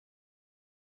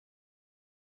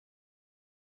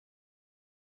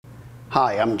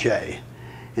Hi, I'm Jay,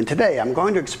 and today I'm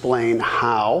going to explain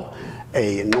how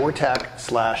a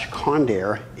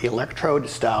Nortec/Condair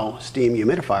electrode-style steam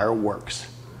humidifier works.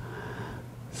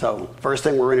 So first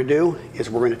thing we're going to do is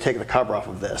we're going to take the cover off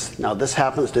of this. Now this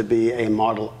happens to be a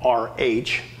model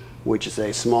RH, which is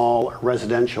a small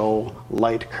residential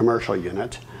light commercial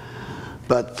unit,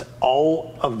 but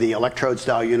all of the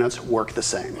electrode-style units work the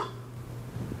same.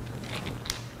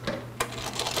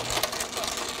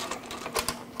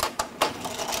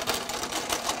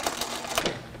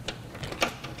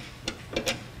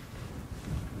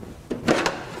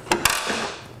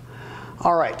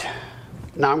 All right,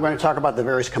 now I'm going to talk about the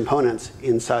various components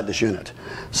inside this unit.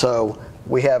 So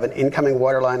we have an incoming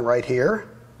water line right here.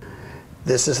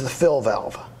 This is the fill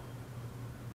valve.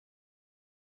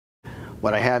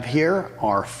 What I have here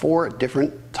are 4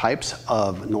 different types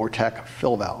of Nortec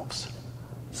fill valves.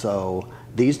 So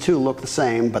these two look the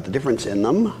same, but the difference in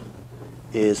them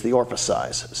is the orifice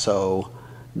size. So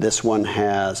this one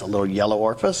has a little yellow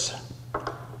orifice.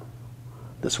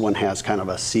 This one has kind of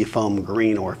a seafoam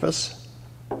green orifice.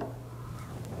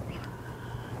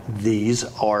 These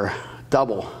are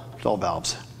double fill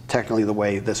valves. Technically the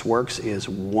way this works is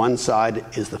one side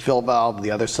is the fill valve, the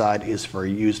other side is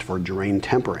used for drain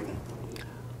tempering.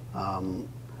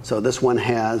 So this one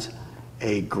has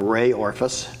a gray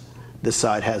orifice. This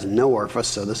side has no orifice,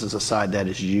 so this is a side that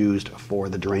is used for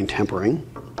the drain tempering.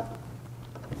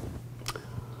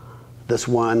 This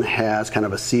one has kind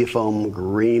of a seafoam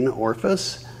green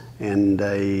orifice and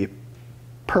a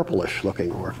purplish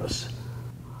looking orifice.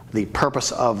 The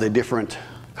purpose of the different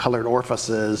colored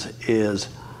orifices is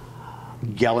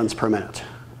gallons per minute.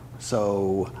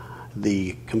 So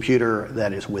the computer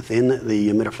that is within the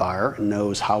humidifier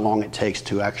knows how long it takes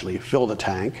to actually fill the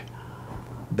tank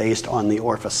based on the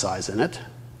orifice size in it,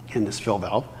 in this fill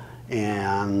valve.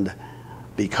 And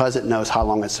because it knows how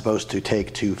long it's supposed to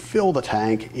take to fill the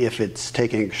tank, if it's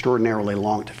taking extraordinarily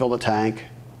long to fill the tank,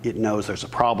 it knows there's a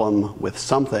problem with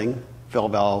something. Fill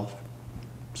valve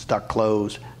stuck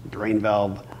closed, drain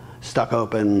valve stuck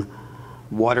open,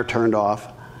 water turned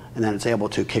off, and then it's able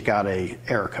to kick out an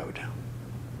error code.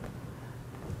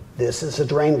 This is a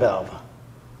drain valve.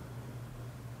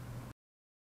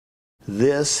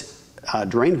 This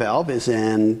drain valve is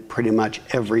in pretty much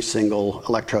every single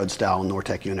electrode-style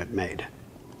Nortec unit made.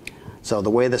 So the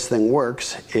way this thing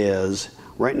works is,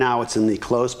 right now it's in the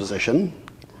closed position.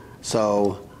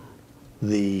 So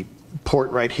the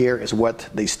port right here is what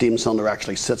the steam cylinder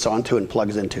actually sits onto and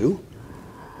plugs into.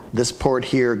 This port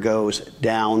here goes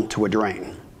down to a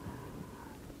drain.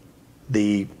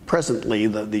 Presently,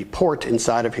 the port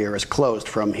inside of here is closed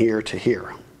from here to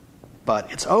here,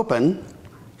 but it's open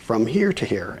from here to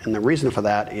here. And the reason for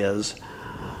that is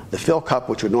the fill cup,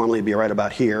 which would normally be right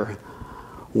about here,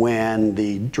 when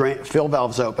the fill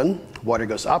valve's open, water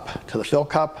goes up to the fill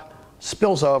cup,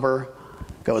 spills over,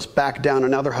 goes back down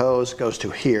another hose, goes to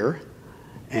here,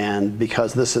 and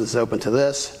because this is open to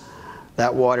this,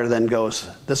 that water then goes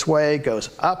this way, goes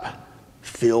up,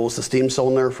 fills the steam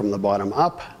cylinder from the bottom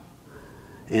up,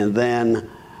 and then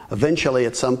eventually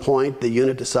at some point the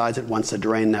unit decides it wants to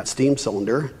drain that steam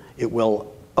cylinder. It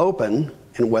will open,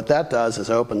 and what that does is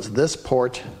opens this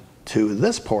port to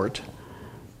this port,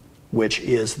 which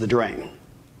is the drain.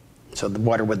 So the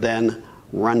water would then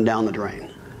run down the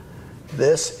drain.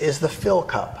 This is the fill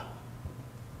cup.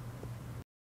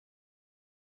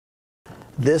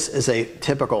 This is a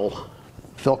typical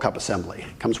fill cup assembly.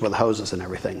 It comes with hoses and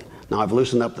everything. Now I've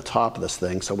loosened up the top of this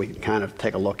thing so we can kind of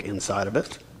take a look inside of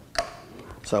it.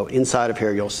 So inside of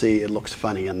here you'll see it looks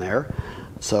funny in there.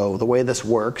 So the way this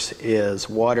works is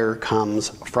water comes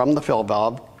from the fill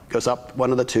valve, goes up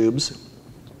one of the tubes,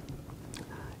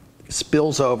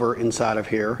 spills over inside of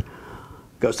here,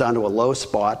 goes down to a low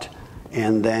spot,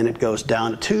 and then it goes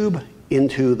down a tube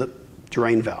into the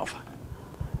drain valve.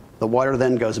 The water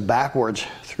then goes backwards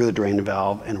through the drain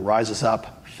valve and rises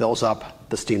up, fills up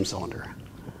the steam cylinder.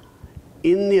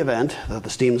 In the event that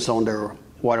the steam cylinder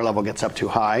water level gets up too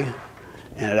high,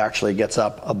 and it actually gets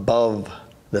up above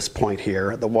this point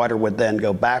here, the water would then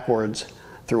go backwards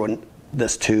through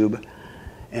this tube,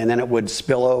 and then it would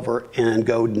spill over and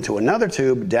go into another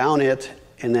tube, down it,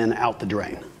 and then out the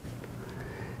drain.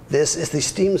 This is the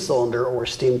steam cylinder or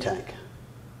steam tank.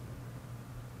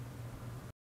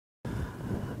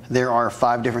 There are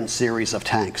 5 different series of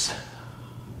tanks.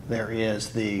 There is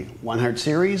the 100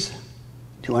 series,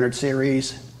 200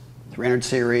 series, 300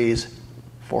 series,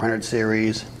 400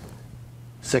 series,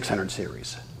 600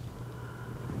 series.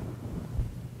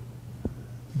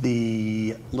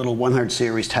 The little 100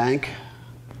 series tank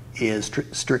is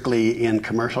strictly in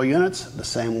commercial units. The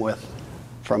same with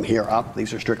from here up.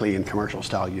 These are strictly in commercial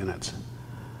style units.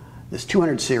 This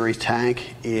 200 series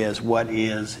tank is what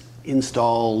is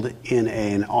installed in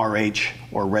an RH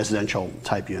or residential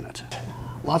type unit.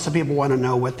 Lots of people want to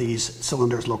know what these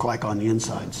cylinders look like on the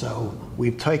inside. So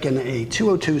we've taken a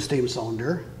 202 steam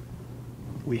cylinder.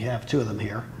 We have two of them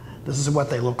here. This is what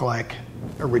they look like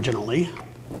originally.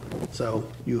 So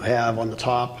you have on the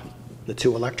top the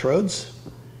two electrodes,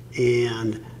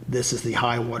 and this is the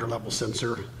high water level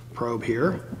sensor probe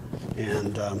here,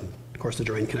 and of course the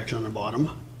drain connection on the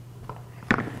bottom.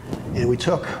 And we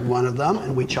took one of them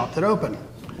and we chopped it open.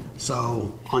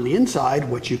 So on the inside,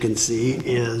 what you can see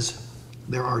is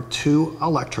there are two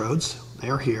electrodes. They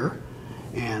are here,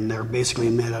 and they're basically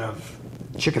made out of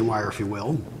chicken wire, if you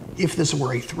will. If this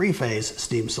were a three-phase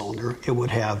steam cylinder, it would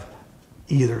have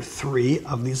either 3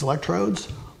 of these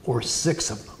electrodes or 6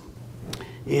 of them.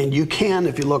 And you can,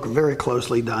 if you look very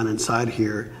closely down inside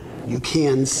here, you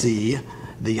can see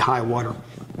the high water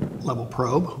level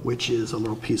probe, which is a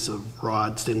little piece of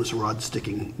rod, stainless rod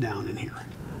sticking down in here.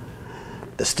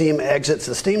 The steam exits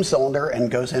the steam cylinder and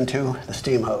goes into the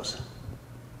steam hose.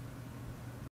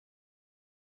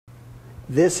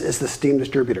 This is the steam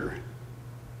distributor.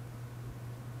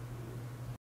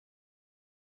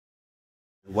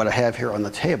 What I have here on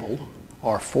the table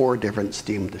are 4 different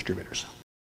steam distributors.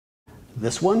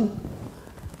 This one,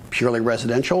 purely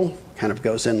residential, kind of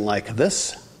goes in like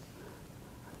this,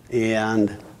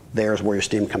 and there's where your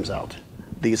steam comes out.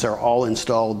 These are all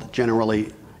installed,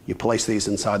 generally, you place these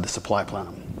inside the supply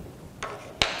plenum.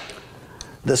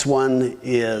 This one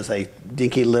is a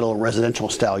dinky little residential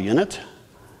style unit.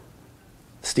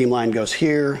 Steam line goes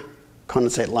here,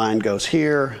 condensate line goes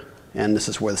here, and this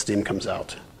is where the steam comes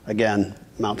out. Again,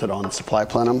 mounted on the supply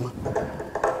plenum.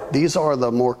 These are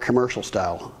the more commercial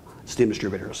style steam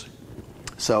distributors.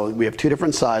 So we have 2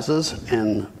 different sizes,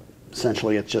 and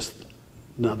essentially it's just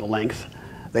the length.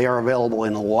 They are available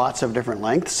in lots of different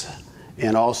lengths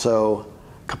and also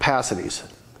capacities.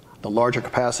 The larger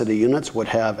capacity units would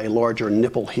have a larger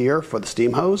nipple here for the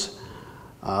steam hose.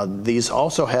 These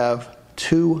also have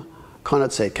 2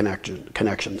 condensate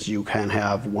connections. You can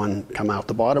have one come out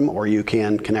the bottom, or you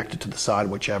can connect it to the side,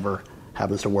 whichever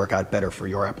happens to work out better for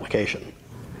your application.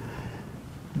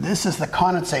 This is the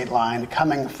condensate line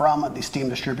coming from the steam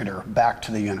distributor back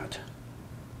to the unit.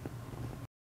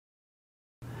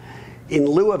 In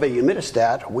lieu of a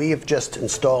humidistat, we've just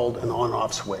installed an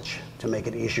on-off switch to make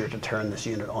it easier to turn this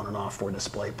unit on and off for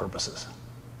display purposes.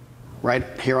 Right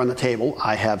here on the table,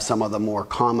 I have some of the more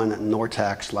common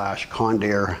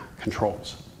Nortec/Condair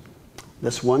controls.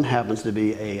 This one happens to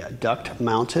be a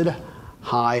duct-mounted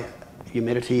high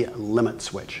humidity limit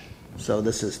switch. So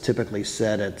this is typically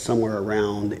set at somewhere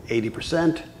around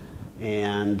 80%,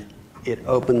 and it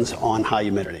opens on high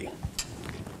humidity.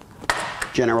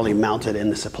 Generally mounted in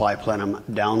the supply plenum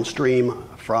downstream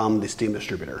from the steam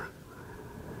distributor.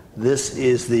 This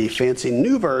is the fancy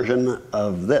new version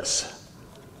of this.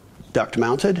 Duct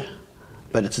mounted,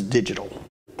 but it's digital.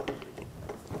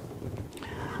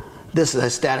 This is a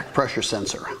static pressure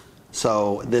sensor.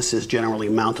 So this is generally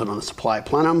mounted on the supply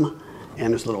plenum,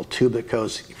 and there's a little tube that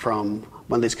goes from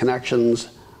one of these connections,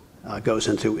 goes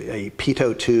into a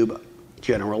pitot tube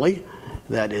generally,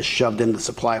 that is shoved into the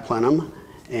supply plenum,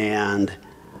 and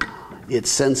it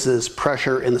senses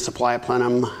pressure in the supply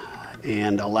plenum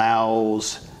and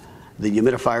allows the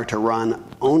humidifier to run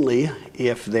only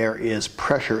if there is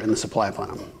pressure in the supply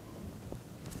plenum.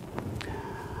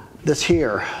 This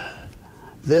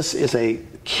is a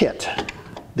kit.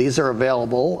 These are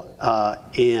available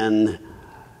in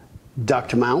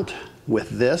duct mount with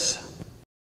this,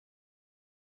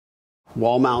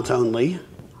 wall mount only,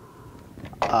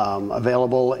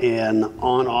 available in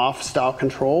on-off style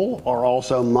control or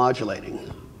also modulating.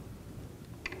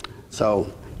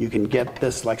 So you can get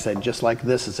this, like I said, just like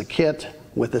this as a kit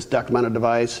with this duct mounted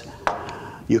device.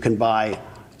 You can buy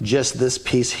just this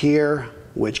piece here,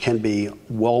 which can be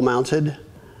wall mounted.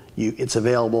 It's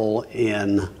available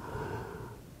in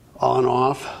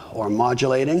on-off or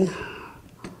modulating.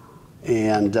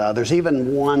 And there's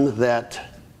even one that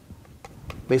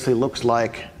basically looks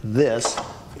like this,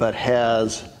 but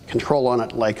has control on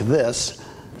it like this,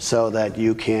 so that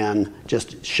you can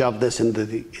just shove this into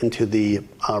the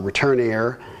return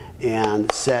air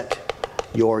and set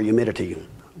your humidity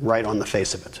right on the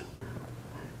face of it.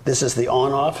 This is the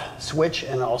on-off switch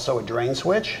and also a drain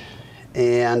switch,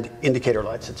 and indicator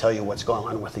lights to tell you what's going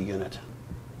on with the unit.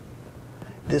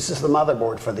 This is the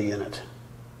motherboard for the unit.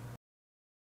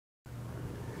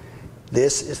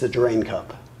 This is the drain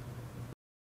cup.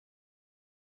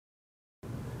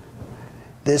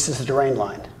 This is the drain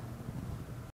line.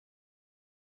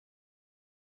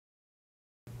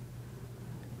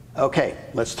 Okay,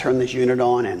 let's turn this unit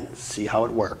on and see how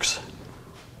it works.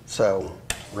 So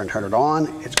we're going to turn it on.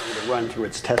 It's going to run through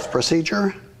its test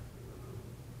procedure.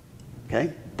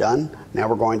 Okay, done. Now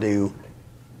we're going to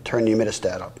turn the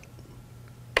humidistat up.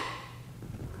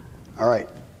 All right,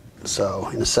 so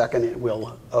in a second it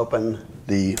will open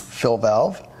the fill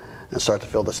valve and start to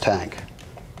fill this tank.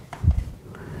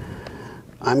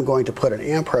 I'm going to put an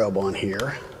amp probe on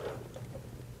here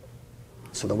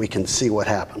so that we can see what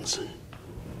happens.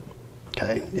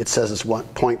 Okay, it says it's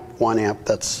 0.1 amp,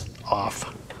 that's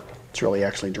off. It's really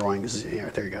actually drawing,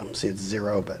 there you go, see it's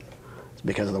 0, but it's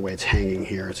because of the way it's hanging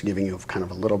here. It's giving you kind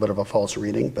of a little bit of a false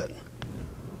reading, but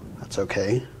that's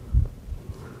okay.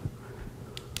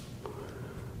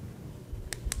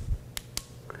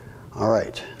 All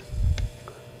right.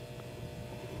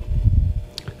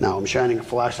 Now I'm shining a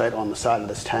flashlight on the side of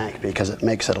this tank because it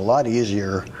makes it a lot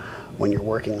easier when you're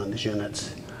working on these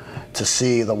units to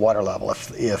see the water level.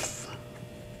 If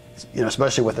you know,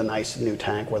 especially with a nice new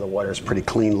tank where the water is pretty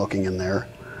clean looking in there.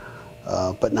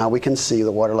 But now we can see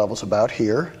the water level's about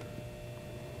here.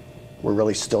 We're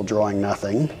really still drawing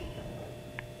nothing.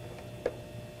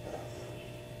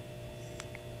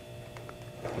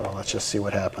 Well, let's just see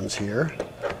what happens here.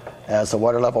 As the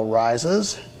water level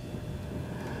rises,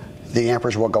 the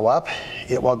amperage will go up.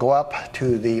 It will go up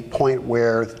to the point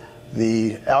where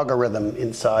the algorithm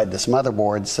inside this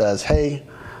motherboard says, hey,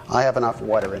 I have enough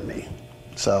water in me.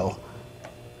 So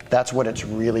that's what it's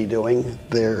really doing.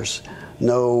 There's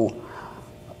no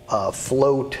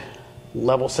float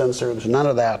level sensor. There's none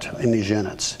of that in these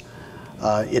units.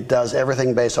 It does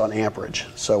everything based on amperage.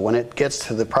 So when it gets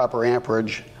to the proper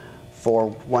amperage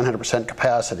for 100%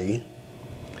 capacity,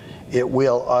 it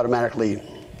will automatically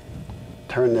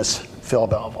turn this fill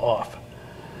valve off.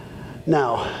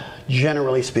 Now,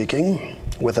 generally speaking,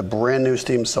 with a brand new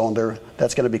steam cylinder,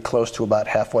 that's going to be close to about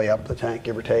halfway up the tank,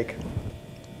 give or take.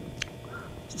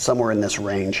 Somewhere in this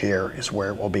range here is where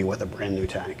it will be with a brand new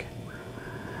tank.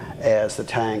 As the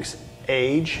tanks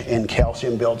age and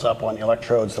calcium builds up on the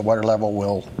electrodes, the water level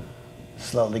will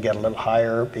slowly get a little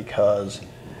higher because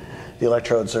the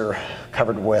electrodes are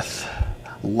covered with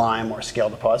lime or scale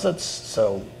deposits.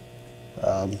 So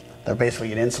they're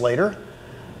basically an insulator.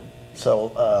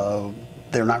 So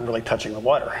they're not really touching the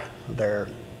water. They're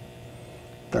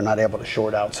not able to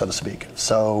short out, so to speak.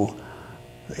 So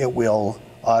it will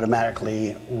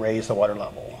automatically raise the water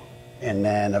level. And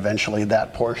then eventually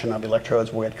that portion of the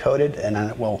electrodes will get coated, and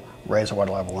then it will raise the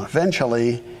water level. And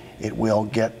eventually it will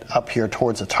get up here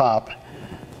towards the top,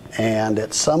 and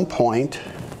at some point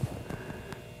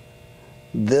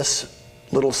this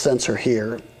little sensor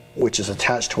here, which is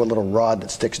attached to a little rod that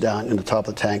sticks down in the top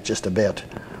of the tank just a bit,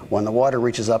 when the water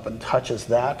reaches up and touches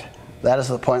that, that is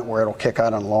the point where it'll kick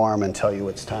out an alarm and tell you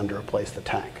it's time to replace the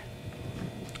tank.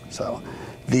 So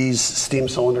these steam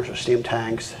cylinders or steam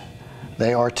tanks,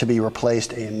 they are to be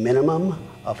replaced a minimum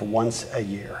of once a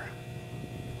year.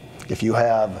 If you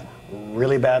have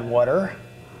really bad water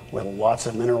with lots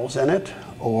of minerals in it,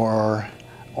 or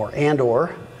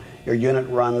your unit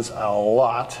runs a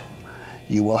lot,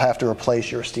 you will have to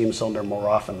replace your steam cylinder more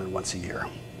often than once a year.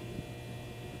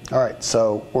 All right,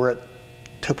 so we're at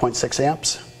 2.6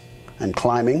 amps and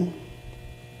climbing.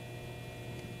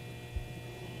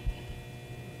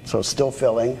 So it's still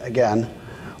filling. Again,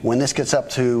 when this gets up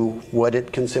to what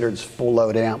it considers full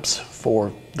load amps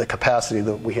for the capacity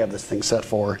that we have this thing set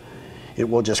for, it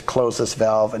will just close this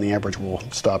valve and the amperage will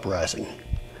stop rising.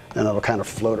 And it'll kind of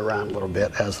float around a little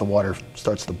bit as the water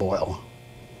starts to boil.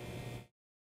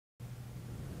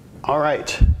 All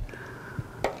right,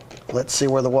 let's see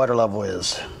where the water level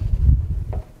is.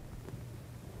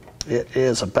 It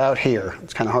is about here.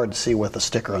 It's kind of hard to see with the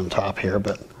sticker on top here,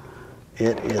 but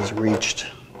it is reached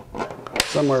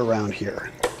somewhere around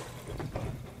here.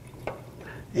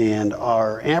 And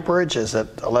our amperage is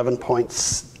at 11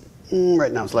 points,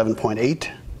 right now it's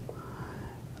 11.8.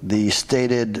 The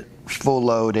stated full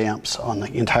load amps on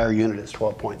the entire unit is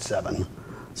 12.7.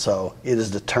 So it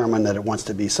is determined that it wants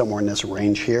to be somewhere in this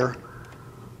range here,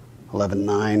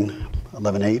 11.9,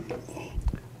 11.8.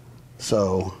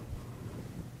 So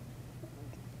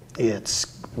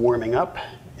it's warming up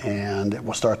and it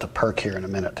will start to perk here in a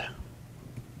minute.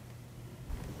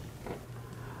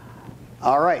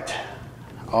 All right,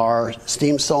 our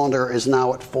steam cylinder is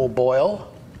now at full boil.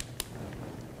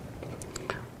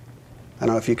 I don't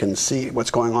know if you can see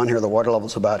what's going on here. The water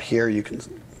level's about here. You can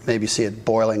maybe see it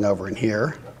boiling over in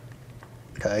here.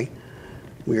 Okay,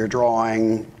 we are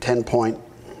drawing 10.6,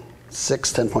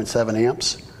 10.7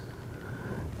 amps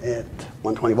at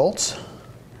 120 volts.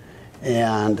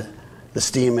 And the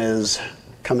steam is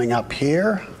coming up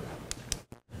here.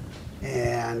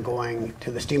 And then going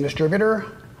to the steam distributor.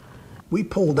 We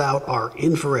pulled out our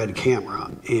infrared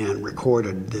camera and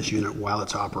recorded this unit while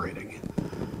it's operating.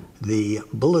 The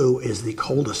blue is the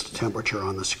coldest temperature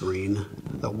on the screen,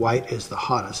 the white is the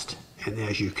hottest, and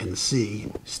as you can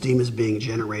see, steam is being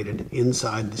generated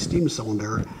inside the steam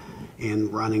cylinder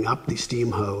and running up the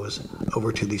steam hose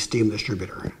over to the steam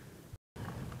distributor.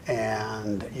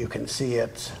 And you can see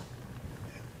it's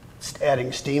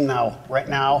adding steam now. Right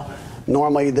now,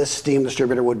 normally this steam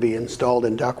distributor would be installed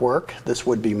in ductwork. This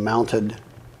would be mounted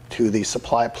to the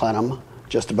supply plenum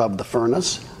just above the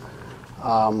furnace.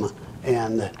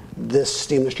 And this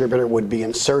steam distributor would be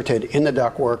inserted in the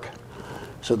ductwork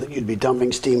so that you'd be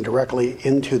dumping steam directly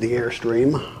into the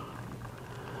airstream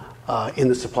in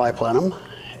the supply plenum.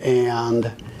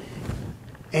 And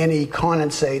any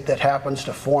condensate that happens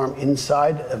to form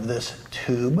inside of this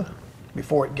tube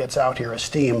before it gets out here as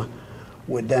steam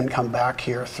would then come back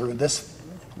here through this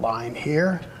line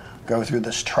here, go through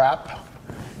this trap,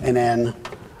 and then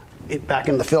back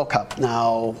in the fill cup.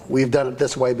 Now, we've done it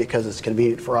this way because it's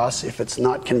convenient for us. If it's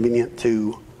not convenient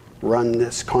to run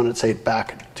this condensate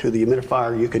back to the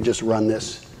humidifier, you can just run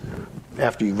this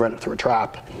after you've run it through a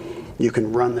trap. You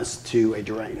can run this to a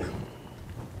drain.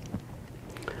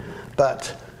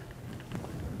 But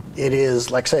it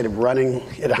is, like I said, running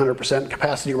at 100%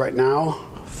 capacity right now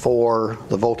for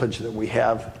the voltage that we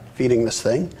have feeding this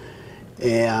thing.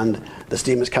 And the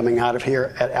steam is coming out of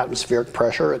here at atmospheric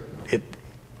pressure. It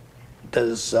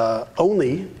does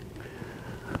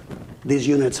these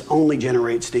units only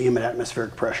generate steam at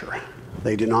atmospheric pressure.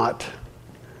 They do not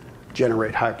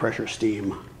generate high pressure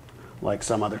steam like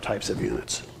some other types of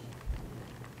units.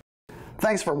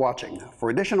 Thanks for watching.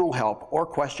 For additional help or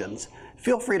questions,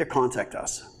 feel free to contact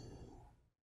us.